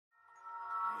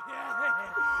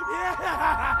Meat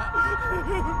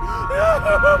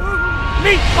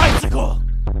bicycle!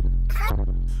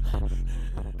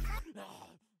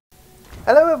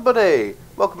 Hello everybody,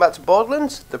 welcome back to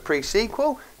Borderlands, the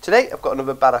pre-sequel. Today I've got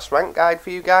another badass rank guide for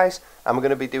you guys, and we're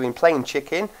going to be doing playing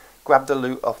chicken, grab the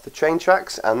loot off the train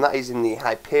tracks, and that is in the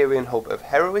Hyperion Hub of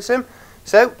Heroism.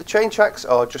 So the train tracks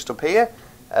are just up here,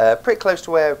 pretty close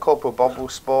to where Corporal Bob will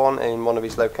spawn in one of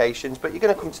his locations, but you're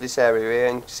going to come to this area here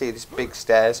and see this big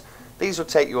stairs. These will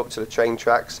take you up to the train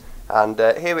tracks, and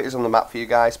here it is on the map for you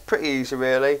guys, pretty easy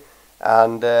really.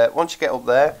 And once you get up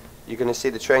there, you're going to see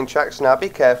the train tracks. Now be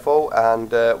careful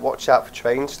and watch out for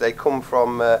trains. They come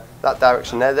from that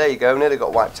direction there. There you go, nearly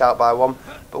got wiped out by one.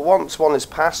 But once one is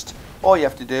passed, all you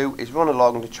have to do is run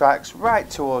along the tracks right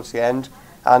towards the end.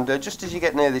 And just as you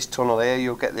get near this tunnel here,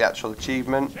 you'll get the actual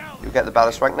achievement. You'll get the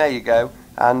badass rank. There you go.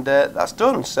 And that's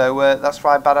done. So that's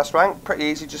 5 badass rank. Pretty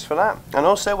easy just for that. And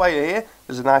also while you're here,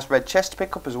 there's a nice red chest to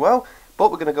pick up as well.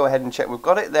 But we're going to go ahead and check we've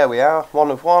got it. There we are.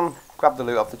 1 of 1. Grab the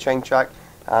loot off the train track.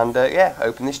 And yeah,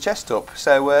 open this chest up.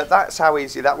 So that's how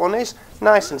easy that one is.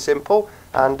 Nice and simple.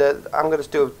 And I'm going to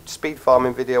do a speed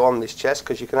farming video on this chest,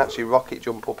 because you can actually rocket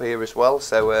jump up here as well.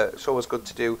 So it's always good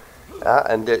to do that.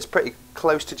 And it's pretty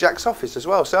close to Jack's office as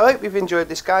well. So I hope you've enjoyed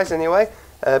this, guys, anyway.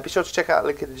 Be sure to check out the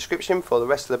link in the description for the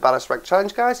rest of the Badass Rank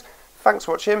Challenge, guys. Thanks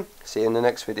for watching. See you in the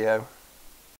next video.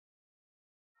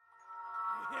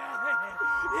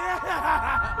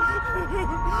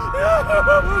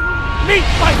 Meat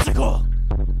bicycle!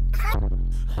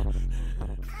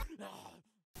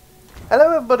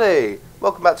 Hello everybody,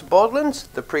 welcome back to Borderlands,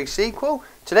 the pre-sequel.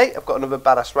 Today I've got another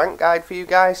badass rank guide for you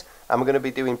guys, and we're going to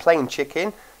be doing playing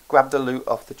chicken, grab the loot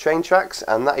off the train tracks,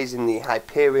 and that is in the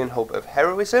Hyperion Hub of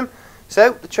Heroism.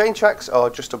 So the train tracks are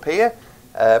just up here,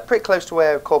 pretty close to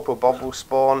where Corporal Bob will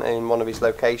spawn in one of his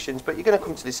locations, but you're going to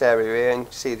come to this area here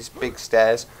and see this big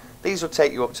stairs. These will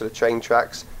take you up to the train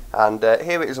tracks, and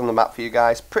here it is on the map for you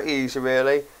guys, pretty easy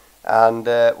really. And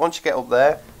once you get up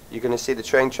there, you're going to see the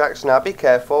train tracks. Now be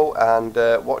careful and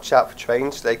watch out for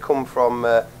trains. They come from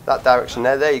that direction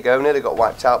there. There you go, nearly got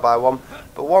wiped out by one.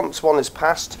 But once one is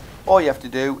passed, all you have to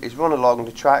do is run along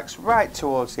the tracks right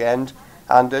towards the end.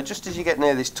 And just as you get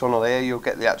near this tunnel here, you'll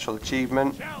get the actual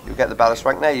achievement. You'll get the badass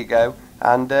rank. There you go.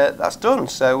 And that's done.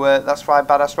 So that's 5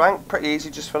 badass rank. Pretty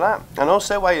easy just for that. And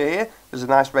also while you're here, there's a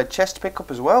nice red chest to pick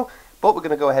up as well. But we're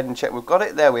going to go ahead and check we've got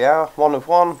it. There we are. 1 of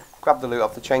 1. Grab the loot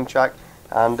off the train track.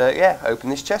 And yeah, open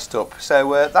this chest up.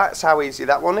 So that's how easy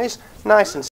that one is. Nice and